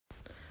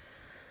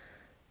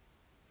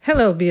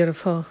Hello,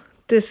 beautiful.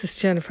 This is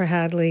Jennifer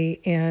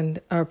Hadley,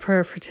 and our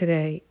prayer for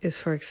today is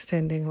for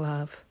extending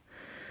love.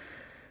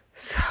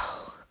 So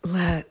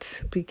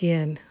let's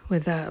begin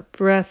with a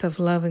breath of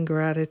love and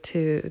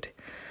gratitude.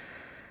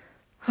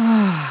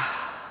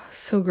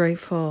 So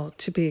grateful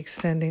to be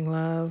extending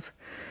love.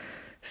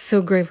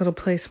 So grateful to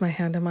place my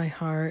hand on my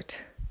heart.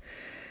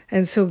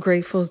 And so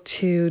grateful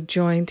to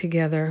join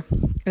together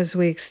as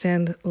we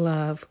extend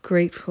love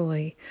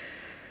gratefully.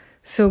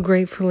 So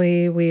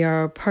gratefully, we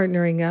are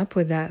partnering up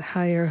with that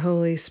higher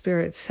Holy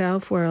Spirit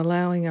self. We're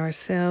allowing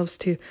ourselves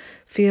to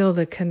feel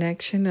the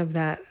connection of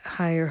that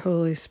higher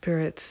Holy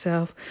Spirit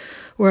self.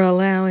 We're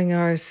allowing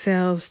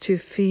ourselves to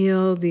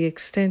feel the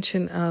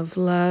extension of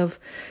love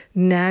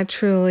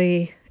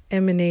naturally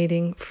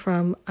emanating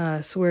from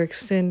us. We're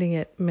extending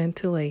it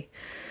mentally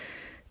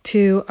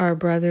to our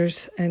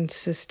brothers and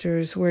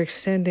sisters. We're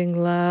extending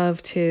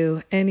love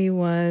to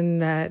anyone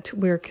that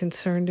we're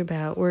concerned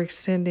about. We're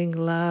extending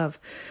love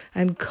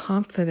and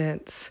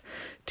confidence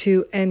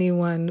to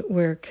anyone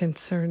we're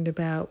concerned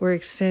about. We're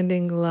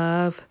extending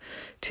love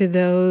to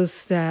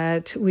those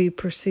that we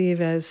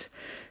perceive as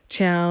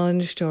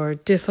challenged or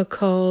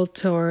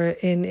difficult or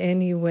in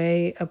any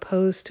way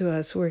opposed to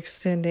us. We're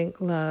extending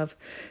love,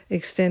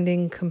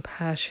 extending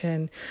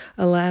compassion,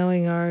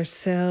 allowing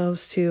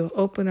ourselves to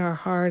open our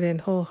heart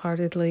and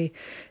wholeheartedly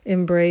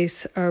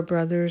embrace our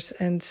brothers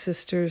and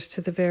sisters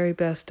to the very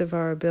best of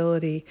our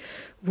ability.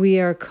 We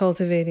are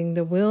cultivating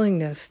the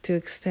willingness to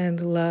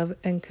extend love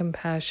and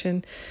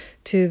compassion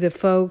to the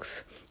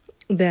folks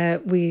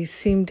that we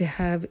seem to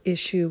have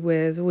issue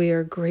with. We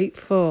are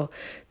grateful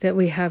that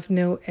we have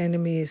no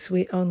enemies.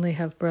 We only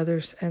have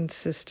brothers and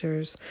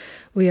sisters.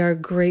 We are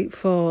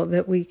grateful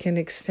that we can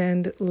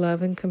extend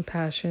love and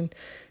compassion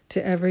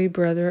to every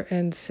brother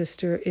and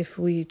sister if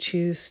we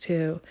choose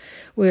to.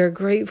 We are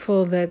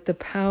grateful that the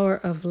power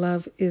of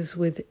love is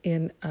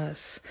within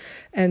us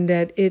and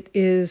that it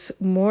is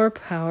more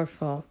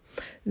powerful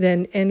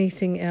than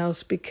anything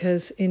else,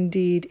 because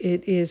indeed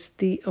it is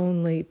the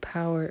only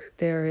power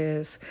there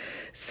is.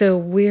 So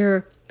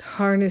we're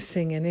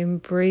harnessing and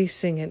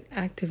embracing and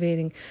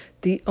activating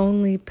the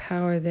only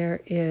power there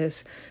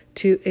is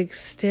to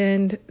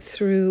extend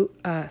through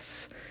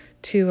us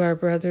to our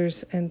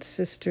brothers and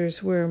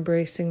sisters. We're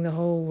embracing the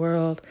whole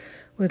world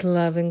with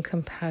love and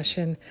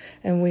compassion,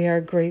 and we are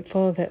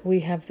grateful that we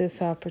have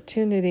this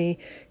opportunity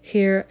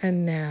here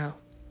and now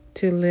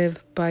to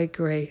live by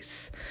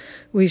grace.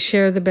 We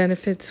share the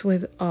benefits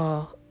with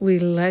all. We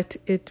let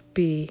it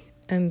be,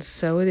 and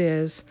so it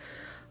is.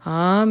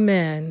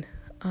 Amen.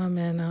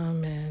 Amen.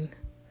 Amen.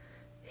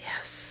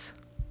 Yes.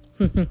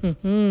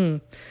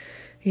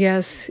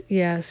 Yes,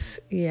 yes,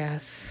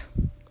 yes.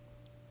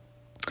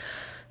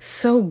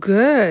 So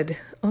good.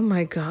 Oh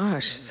my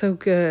gosh, so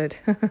good.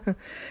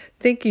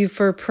 Thank you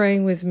for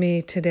praying with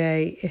me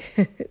today.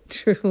 It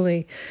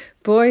truly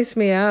buoys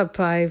me up.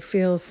 I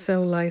feel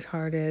so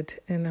lighthearted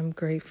and I'm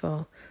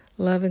grateful.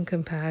 Love and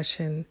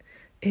compassion,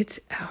 it's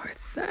our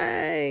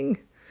thing.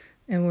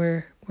 And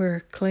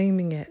we're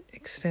claiming it,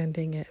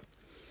 extending it.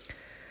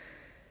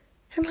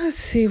 And let's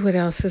see what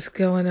else is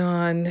going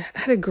on. I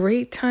had a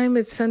great time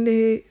at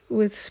Sunday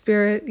with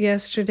Spirit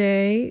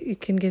yesterday. You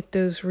can get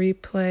those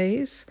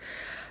replays.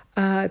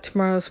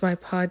 Tomorrow's my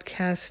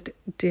podcast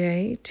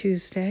day,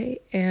 Tuesday,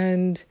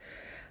 and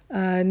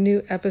a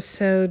new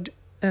episode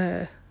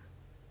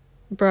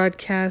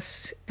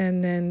broadcast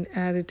and then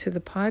added to the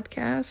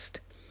podcast.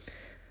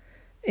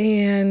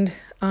 And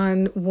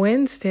on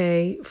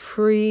Wednesday,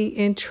 free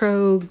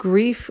intro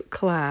grief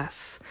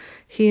class,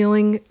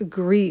 Healing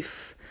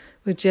Grief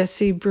with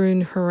Jessie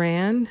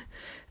Brune-Horan.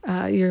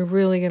 You're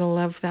really going to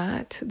love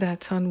that.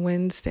 That's on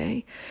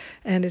Wednesday,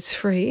 and it's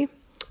free.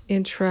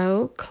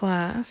 Intro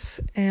class,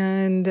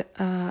 and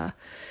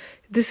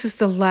this is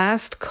the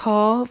last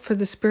call for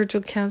the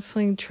spiritual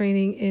counseling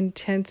training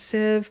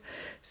intensive.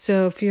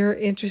 So if you're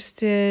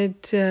interested,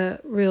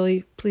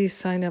 really please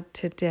sign up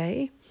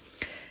today.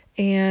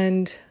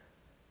 And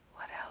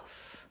what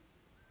else?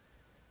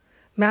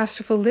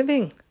 Masterful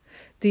Living,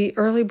 the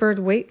early bird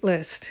wait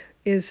list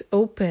is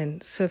open.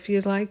 So if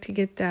you'd like to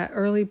get that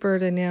early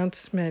bird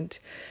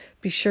announcement,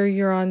 be sure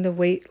you're on the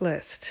wait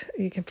list.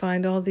 You can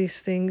find all these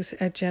things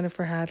at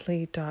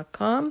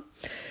jenniferhadley.com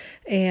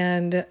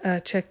and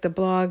check the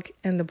blog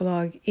and the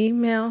blog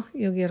email.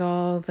 You'll get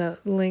all the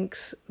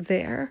links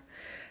there.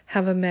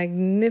 Have a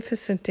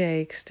magnificent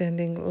day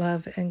extending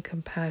love and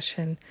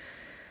compassion.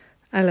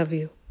 I love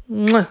you.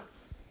 Mwah.